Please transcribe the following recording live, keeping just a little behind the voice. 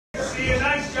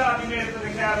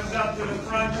cabins up to the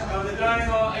front of the dining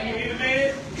hall, and you even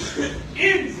made it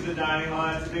into the dining hall.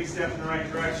 That's a big step in the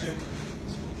right direction.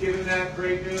 Given that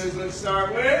great news, let's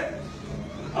start with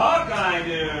Hawkeye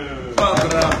News.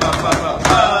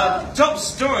 Top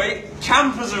story,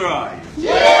 camp has arrived.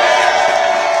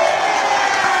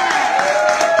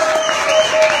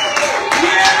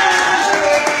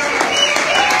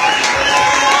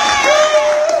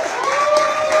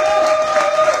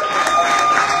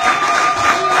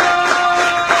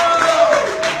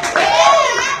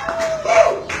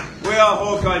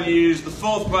 Hawkeye News, the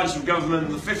 4th branch of government,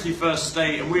 the 51st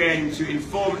state, and we aim to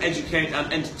inform, educate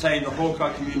and entertain the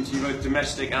Hawkeye community, both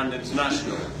domestic and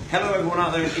international. Hello everyone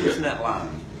out there in internet land.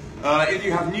 If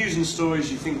you have news and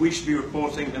stories you think we should be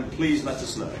reporting, then please let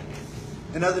us know.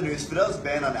 In other news, Fidel's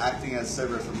ban on acting as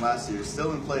server from last year is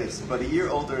still in place, but a year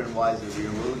older and wiser, we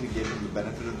are willing to give him the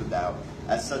benefit of the doubt.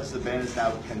 As such, the ban is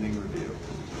now pending review.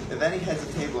 If any heads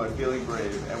of table are feeling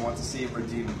brave and want to see him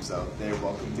redeem himself, they are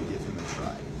welcome to give him a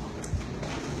try.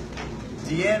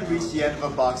 Deanne reached the end of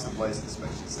a box of license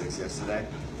inspection sticks yesterday.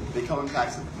 They come in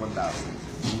packs of 1,000.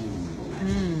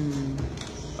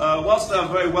 Whilst they are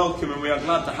very welcome and we are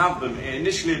glad to have them, it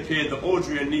initially appeared that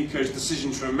Audrey and Nico's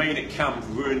decision to remain at camp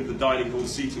ruined the dining hall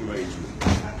seating arrangement.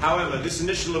 However, this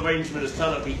initial arrangement has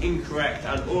turned out to be incorrect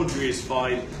and Audrey is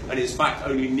fine, and it's in fact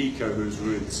only Nico who has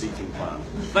ruined the seating plan.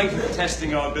 Thank you for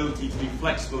testing our ability to be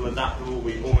flexible and adaptable.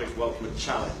 We always welcome a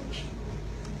challenge.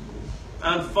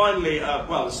 And finally,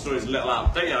 well, the story's a little out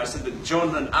of date now. I said that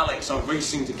John and Alex are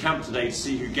racing to camp today to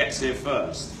see who gets here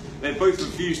first. They both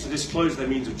refused to disclose their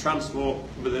means of transport,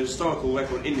 but the historical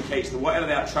record indicates that whatever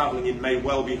they are travelling in may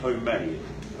well be homemade.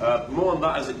 More on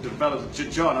that as it develops.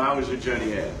 John, how was your journey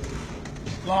here?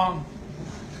 Long.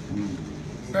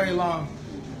 Very long.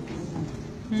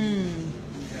 We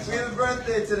have a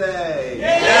birthday today!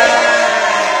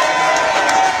 Yeah!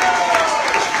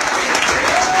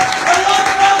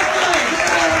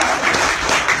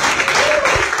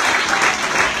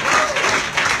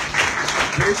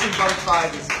 Pearson Bunk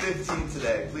 5 is 15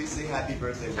 today. Please say happy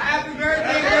birthday. Happy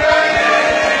birthday,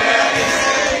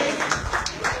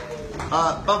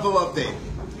 Bumpo update.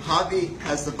 Javi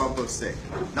has the Bumpo stick.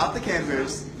 Not the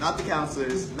campers, not the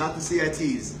counselors, not the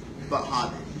CITs, but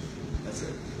Javi. That's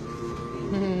it.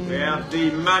 We have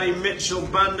the Maddie Mitchell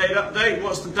Band-Aid update.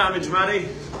 What's the damage, Maddie?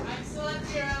 I'm still at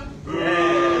 0.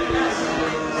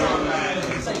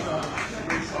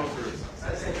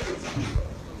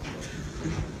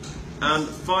 And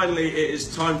finally, it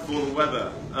is time for the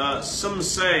weather. Some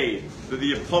say that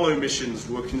the Apollo missions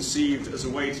were conceived as a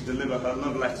way to deliver her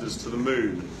love letters to the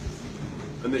moon,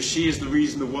 and that she is the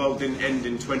reason the world didn't end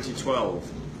in 2012.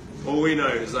 All we know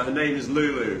is that her name is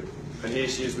Lulu, and here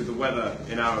she is with the weather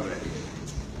in Arabic.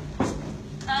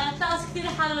 طقس كثير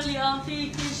حلو اليوم، في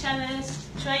كثير شمس،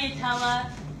 شوية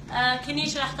هواء،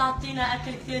 كنيشة رح تعطينا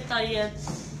أكل كثير طيب.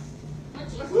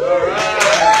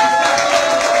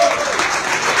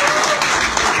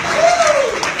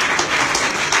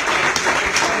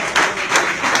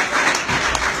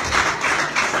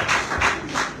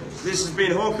 This has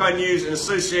been Hawkeye News in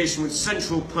association with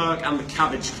Central Perk and the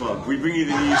Cabbage Club. We bring you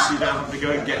the news so you don't have to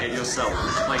go and get it yourself.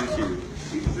 Thank you.